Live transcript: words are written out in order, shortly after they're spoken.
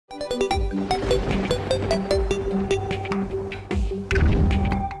Hello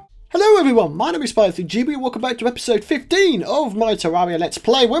everyone, my name is PythonGB and welcome back to episode 15 of my Terraria Let's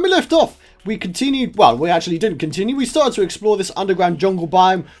Play. When we left off, we continued, well, we actually didn't continue, we started to explore this underground jungle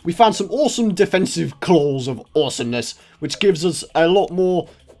biome. We found some awesome defensive claws of awesomeness, which gives us a lot more,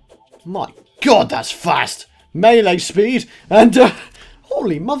 my god, that's fast, melee speed, and,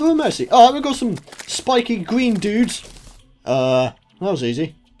 holy mother of mercy. Alright, we've got some spiky green dudes. That was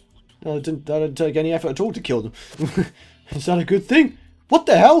easy. I didn't take any effort at all to kill them. Is that a good thing? What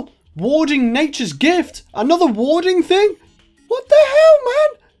the hell? Warding nature's gift? Another warding thing? What the hell,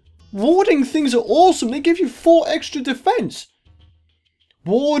 man? Warding things are awesome. They give you 4 extra defense.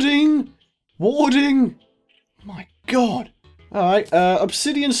 Warding. My god. Alright,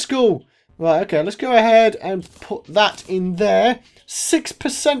 obsidian skull. Right, okay, let's go ahead and put that in there.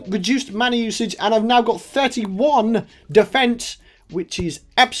 6% reduced mana usage, and I've now got 31 defense, which is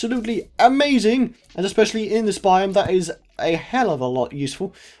absolutely amazing. And especially in this biome, that is a hell of a lot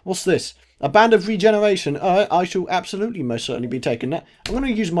useful. What's this? A band of regeneration. Alright, I shall absolutely most certainly be taking that. I'm going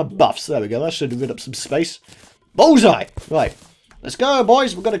to use my buffs. There we go. That should rid up some space. Bullseye! Right. Let's go,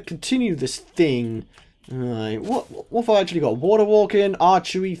 boys. We've got to continue this thing. Alright. What have I actually got? Water walking,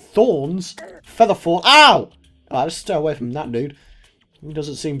 archery, thorns, feather fall. Ow! Alright, let's stay away from that dude. He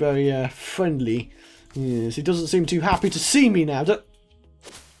doesn't seem very friendly. Yes, he doesn't seem too happy to see me now.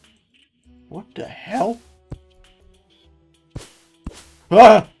 What the hell?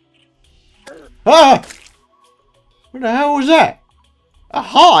 Ah! Ah! What the hell was that? A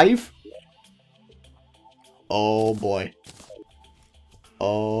hive? Oh boy.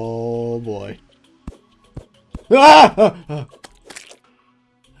 Oh boy. Ah!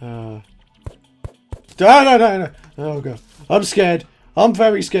 No. Oh god. I'm scared. I'm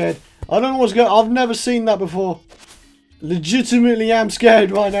very scared. I don't know what's going on. I've never seen that before. Legitimately am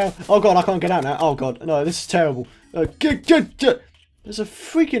scared right now. Oh god, I can't get out now. Oh god. No, this is terrible. There's a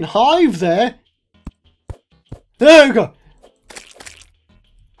freaking hive there. There we go.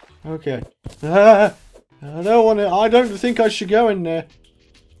 Okay. I don't want to. I don't think I should go in there.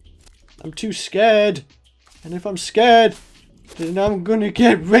 I'm too scared. And if I'm scared, then I'm gonna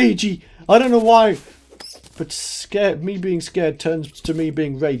get ragey. I don't know why, but me being scared turns to me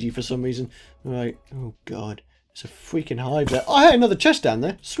being ragey for some reason. Right. Oh god. There's a freaking hive there. Oh, hey, another chest down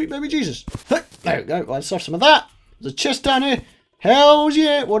there. Sweet baby Jesus. Hey, there we go. Right, let's have some of that. There's a chest down here. Hells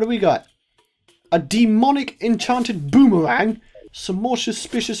yeah. What do we got? A demonic enchanted boomerang. Some more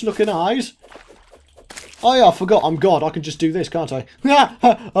suspicious looking eyes. Oh yeah, I forgot. I'm God. I can just do this, can't I?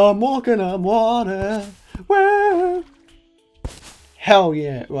 I'm walking on water. Whoa. Hell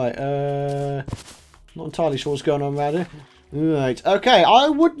yeah. Right. Not entirely sure what's going on around here. Right. Okay. I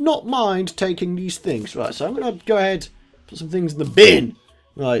would not mind taking these things. Right. So I'm going to go ahead, put some things in the bin.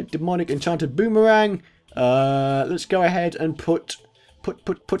 Right. Demonic enchanted boomerang. Let's go ahead and put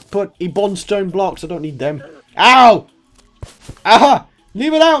Ebon stone blocks. I don't need them. Ow! Aha!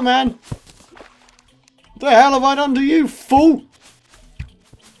 Leave it out, man! What the hell have I done to you, fool?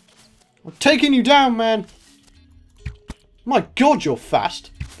 I'm taking you down, man. My god, you're fast.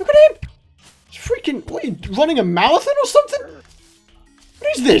 Look at him! He's freaking... What, are you running a marathon or something?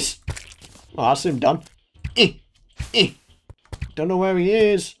 What is this? Oh, that's him done. Don't know where he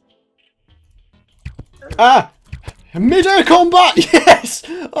is. Ah! Mid-air combat! Yes!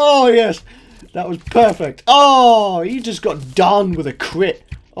 Oh, yes. That was perfect. Oh, he just got done with a crit.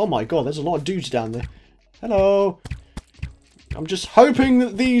 Oh my god, there's a lot of dudes down there. Hello. I'm just hoping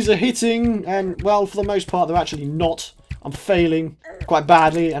that these are hitting, and, well, for the most part, they're actually not. I'm failing quite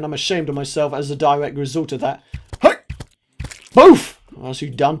badly, and I'm ashamed of myself as a direct result of that. Hey! Boof! Oh, that's you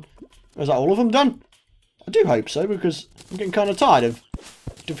done. Is that all of them done? I do hope so, because I'm getting kind of tired of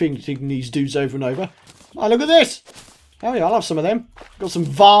defeating these dudes over and over. Oh, look at this! Oh yeah, I'll have some of them. Got some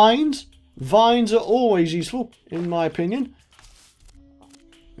vines. Vines are always useful, in my opinion.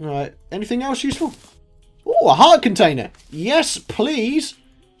 Alright, anything else useful? Oh, a heart container. Yes, please.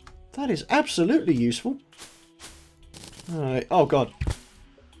 That is absolutely useful. Alright, oh god.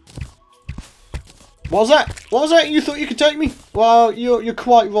 What was that? What was that? You thought you could take me? Well, you're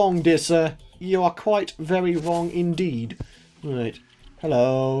quite wrong, dear sir. You are quite very wrong indeed. Right.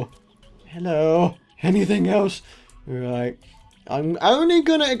 Hello. Hello. Anything else? Right. I'm only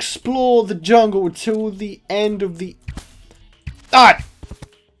going to explore the jungle till the end of the... Alright.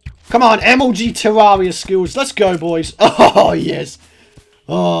 Come on, MLG Terraria skills. Let's go, boys. Oh, yes.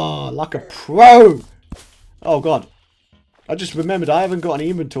 Oh, like a pro. Oh, God. I just remembered I haven't got any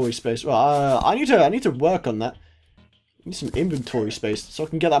inventory space. I need to work on that. I need some inventory space so I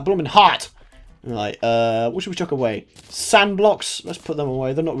can get that blooming heart. Right, what should we chuck away? Sand blocks. Let's put them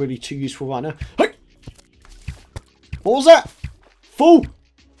away. They're not really too useful right now. Hey! What was that? Fool!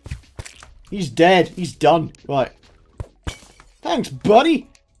 He's dead. He's done. Right. Thanks, buddy.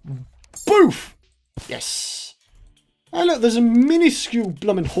 Boof! Yes. Hey, look, there's a minuscule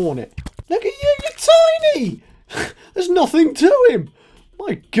blooming hornet. Look at you, you're tiny! There's nothing to him.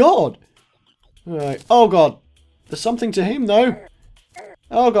 My God. Right. Oh, God. There's something to him, though.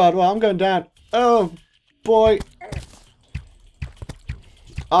 Oh, God. Well, I'm going down. Oh, boy.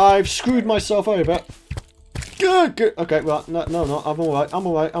 I've screwed myself over. Good, good. Okay, well, no, I'm alright. I'm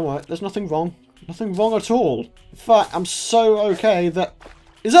alright. There's nothing wrong. Nothing wrong at all. In fact, I'm so okay that...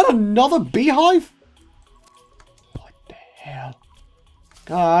 Is that another beehive? What the hell?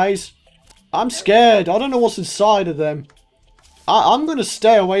 Guys, I'm scared. I don't know what's inside of them. I'm going to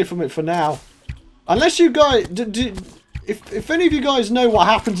stay away from it for now. Unless you guys... If any of you guys know what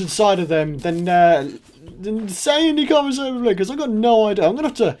happens inside of them, then say in the comments over below, because I've got no idea. I'm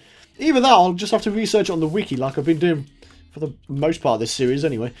going to have to... Either that, I'll just have to research it on the wiki, like I've been doing for the most part of this series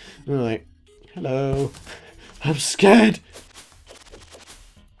anyway. Right. Hello. I'm scared.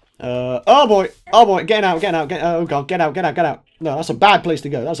 Oh boy. Oh boy. Get out. Oh God. Get out. No, that's a bad place to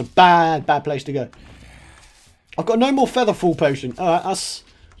go. That's a bad place to go. I've got no more feather fall potion. Alright, that's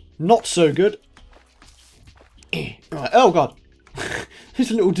not so good. Right. Oh God.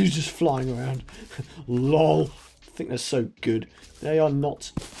 These little dudes just flying around. Lol. I think they're so good. They are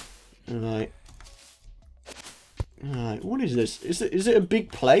not. Alright. Alright, what is this? Is it a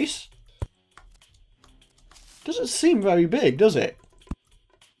big place? Doesn't seem very big, does it?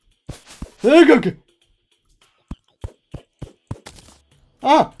 There you go.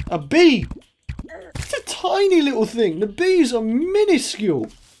 Ah, a bee. It's a tiny little thing. The bees are minuscule.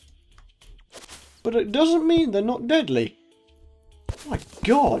 But it doesn't mean they're not deadly. Oh my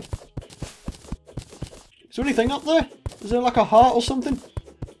God. Is there anything up there? Is there like a heart or something?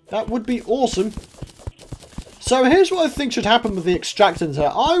 That would be awesome. So here's what I think should happen with the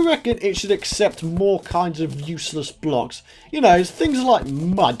Extractinator. I reckon it should accept more kinds of useless blocks. You know, things like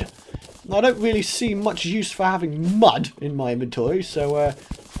mud. I don't really see much use for having mud in my inventory. So,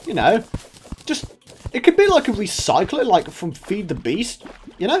 you know, just... It could be like a recycler, like from Feed the Beast.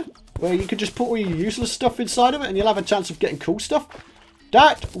 You know? Where you could just put all your useless stuff inside of it and you'll have a chance of getting cool stuff.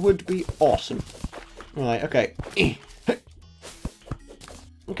 That would be awesome. Right, okay.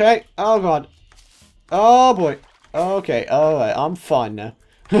 Okay, oh God. Oh boy. Okay, alright, I'm fine now.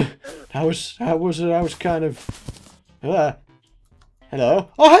 that was kind of... hello?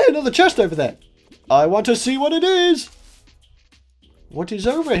 Oh hey, another chest over there. I want to see what it is. What is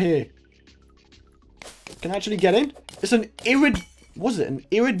over here? Can I actually get in? It's an an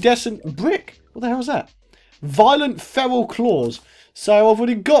iridescent brick? What the hell is that? Violent feral claws. So I've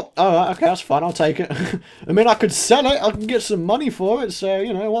already got... Alright, okay, that's fine, I'll take it. I mean, I could sell it, I can get some money for it, so,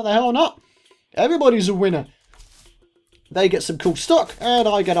 you know, what the hell not? Everybody's a winner. They get some cool stock, and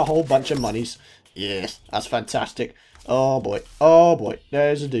I get a whole bunch of monies. Yes, that's fantastic. Oh boy,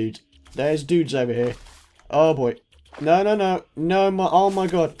 there's a dude. There's dudes over here. Oh boy. No, oh my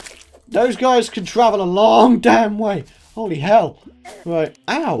God. Those guys can travel a long damn way. Holy hell. Right,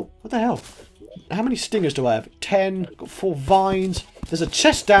 ow, what the hell? How many stingers do I have? 10. Got 4 vines. There's a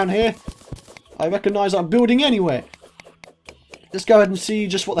chest down here. I recognise I'm building anywhere. Let's go ahead and see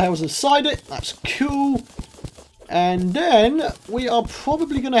just what the hell's inside it. That's cool. And then we are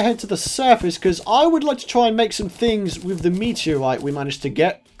probably going to head to the surface because I would like to try and make some things with the meteorite we managed to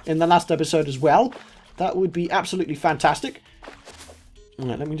get in the last episode as well. That would be absolutely fantastic.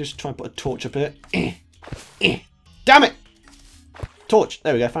 Alright, let me just try and put a torch up here. Damn it! Torch.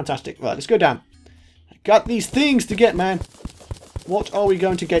 There we go. Fantastic. Right, let's go down. Got these things to get, man. What are we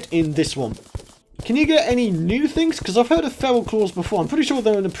going to get in this one? Can you get any new things? Because I've heard of feral claws before. I'm pretty sure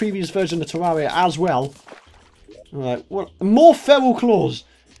they're in the previous version of Terraria as well. Alright, well, more feral claws.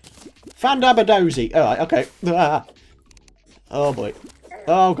 Fandabadozy. Alright, okay. Oh boy.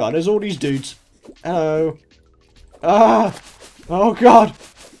 Oh God, there's all these dudes. Hello. Ah! Oh God!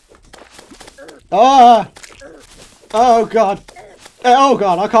 Ah! Oh God! Oh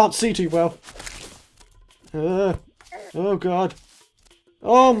God, I can't see too well. Oh God.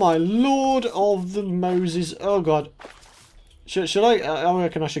 Oh my Lord of the Moses. Oh God. Should I? I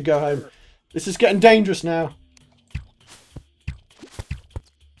reckon I should go home. This is getting dangerous now.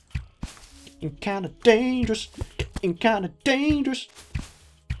 Getting kind of dangerous. Getting kind of dangerous.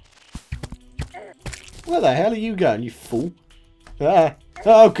 Where the hell are you going, you fool? Ah.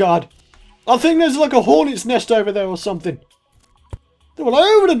 Oh God. I think there's like a hornet's nest over there or something. They're all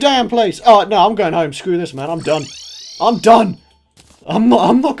over the damn place. Oh no, I'm going home. Screw this, man. I'm done. I'm done. I'm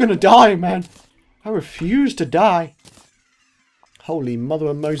not gonna die, man. I refuse to die. Holy mother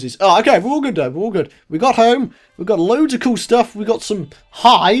of Moses. Oh, okay, we're all good though. We're all good. We got home. We got loads of cool stuff. We got some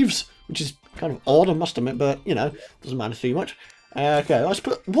hives, which is kind of odd, I must admit, but, you know, doesn't matter too much. Okay, let's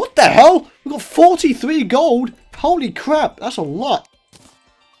put... What the hell? We got 43 gold. Holy crap, that's a lot.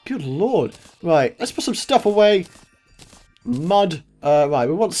 Good lord. Right, let's put some stuff away. Mud. Right,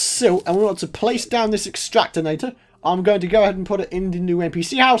 we want silt, and we want to place down this extractinator. I'm going to go ahead and put it in the new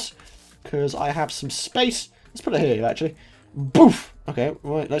NPC house, because I have some space. Let's put it here, actually. Boof! Okay,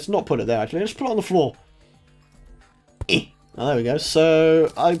 right, let's not put it there, actually. Let's put it on the floor. Oh, there we go.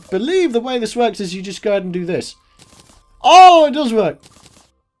 So, I believe the way this works is you just go ahead and do this. Oh, it does work!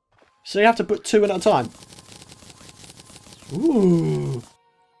 So you have to put 2 in at a time. Ooh.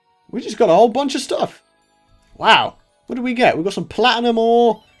 We just got a whole bunch of stuff. Wow. What did we get? We've got some platinum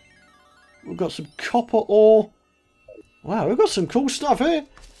ore. We've got some copper ore. Wow, we've got some cool stuff here.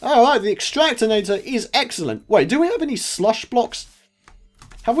 Alright, the extractinator is excellent. Wait, do we have any slush blocks?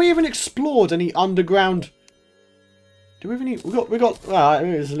 Have we even explored any underground... Do we have any... We got...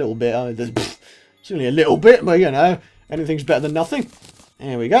 There's a little bit. It's only a little bit, but you know, anything's better than nothing.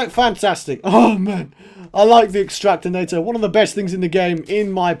 There we go. Fantastic. Oh, man. I like the extractinator. One of the best things in the game,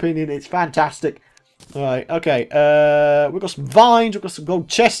 in my opinion. It's fantastic. Alright, okay. We've got some vines. We've got some gold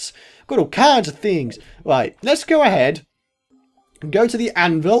chests. We've got all kinds of things. Right, let's go ahead and go to the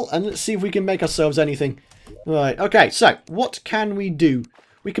anvil and let's see if we can make ourselves anything. Right, okay. So, what can we do?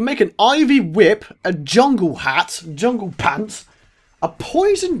 We can make an ivy whip, a jungle hat, jungle pants, a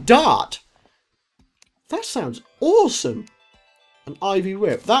poison dart. That sounds awesome. An ivy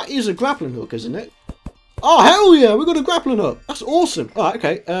whip. That is a grappling hook, isn't it? Oh, hell yeah! We got a grappling hook. That's awesome. Alright,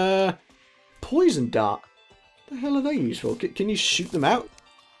 okay. Poison dart. What the hell are they used for? Can you shoot them out?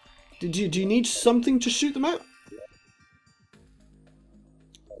 Do you need something to shoot them out?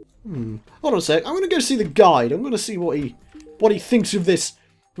 Hold on a sec. I'm going to go see the guide. I'm going to see what he thinks of this.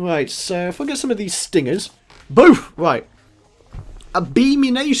 Right, so if I get some of these stingers. Boof! Right. A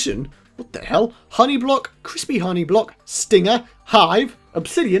beamination. What the hell? Honey block, crispy honey block, stinger, hive,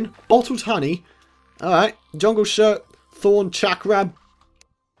 obsidian, bottled honey. Alright. Jungle shirt, thorn, chakrab.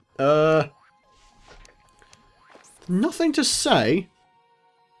 Nothing to say.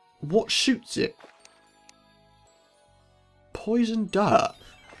 What shoots it? Poison dart.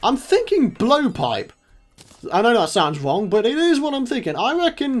 I'm thinking blowpipe. I know that sounds wrong, but it is what I'm thinking. I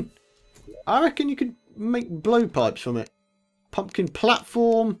reckon you could make blowpipes from it. Pumpkin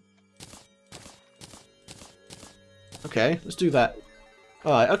platform. Okay, let's do that.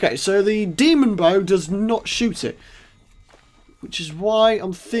 Alright, okay, so the demon bow does not shoot it. Which is why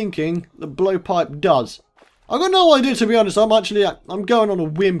I'm thinking the blowpipe does. I've got no idea, to be honest. I'm going on a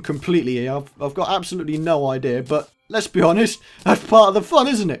whim completely here. I've got absolutely no idea, but let's be honest, that's part of the fun,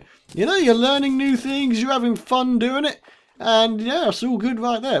 isn't it? You know, you're learning new things, you're having fun doing it, and yeah, it's all good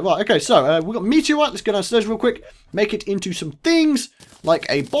right there. Right, okay, so we've got meteorite. Let's go downstairs real quick, make it into some things, like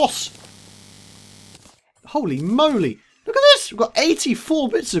a boss. Holy moly, look at this, we've got 84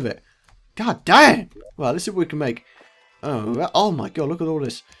 bits of it. God damn. Right, let's see what we can make. Oh my god, look at all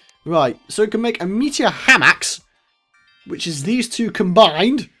this. Right, so we can make a meteor hamax, which is these two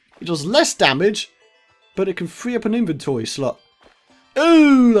combined. It does less damage, but it can free up an inventory slot.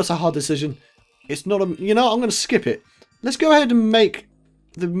 Ooh, that's a hard decision. It's not a... You know, I'm going to skip it. Let's go ahead and make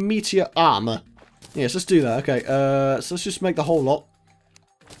the meteor armor. Yes, let's do that. Okay, so let's just make the whole lot.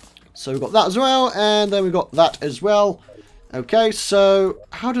 So we've got that as well, and then we've got that as well. Okay, so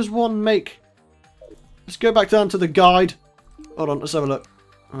how does one make... Let's go back down to the guide. Hold on, let's have a look.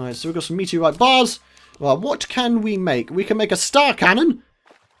 Alright, so we've got some meteorite bars. Well, what can we make? We can make a star cannon.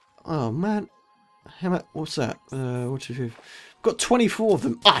 Oh, man. What's that? What's it? Got 24 of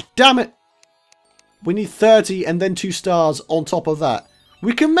them. Ah, damn it. We need 30 and then 2 stars on top of that.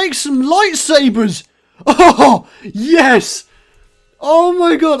 We can make some lightsabers. Oh, yes. Oh,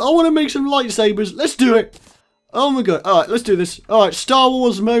 my God. I want to make some lightsabers. Let's do it. Oh, my God. All right, let's do this. All right, Star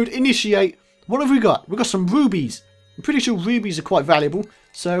Wars mode, initiate. What have we got? We've got some rubies. I'm pretty sure rubies are quite valuable.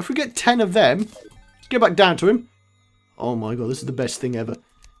 So if we get 10 of them, let's go back down to him. Oh, my God. This is the best thing ever.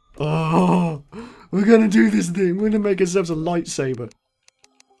 Oh, we're going to do this thing. We're going to make ourselves a lightsaber.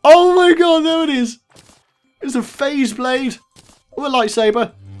 Oh my god, there it is. It's a phase blade. Or a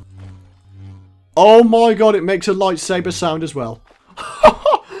lightsaber. Oh my god, it makes a lightsaber sound as well.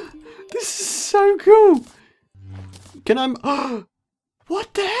 This is so cool. Can I...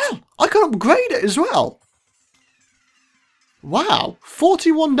 What the hell? I can upgrade it as well. Wow,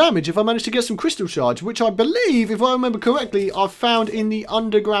 41 damage if I manage to get some crystal shards, which I believe, if I remember correctly, are found in the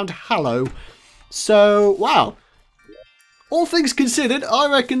underground hallow. So, wow. all things considered,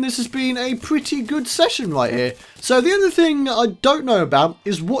 I reckon this has been a pretty good session right here. So the other thing I don't know about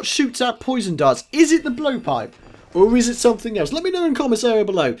is what shoots out poison darts. Is it the blowpipe? Or is it something else? Let me know in the comments area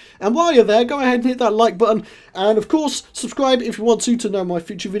below. And while you're there, go ahead and hit that like button. And of course, subscribe if you want to know my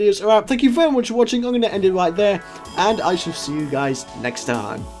future videos are out. Thank you very much for watching. I'm going to end it right there. And I shall see you guys next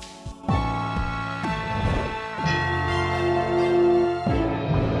time.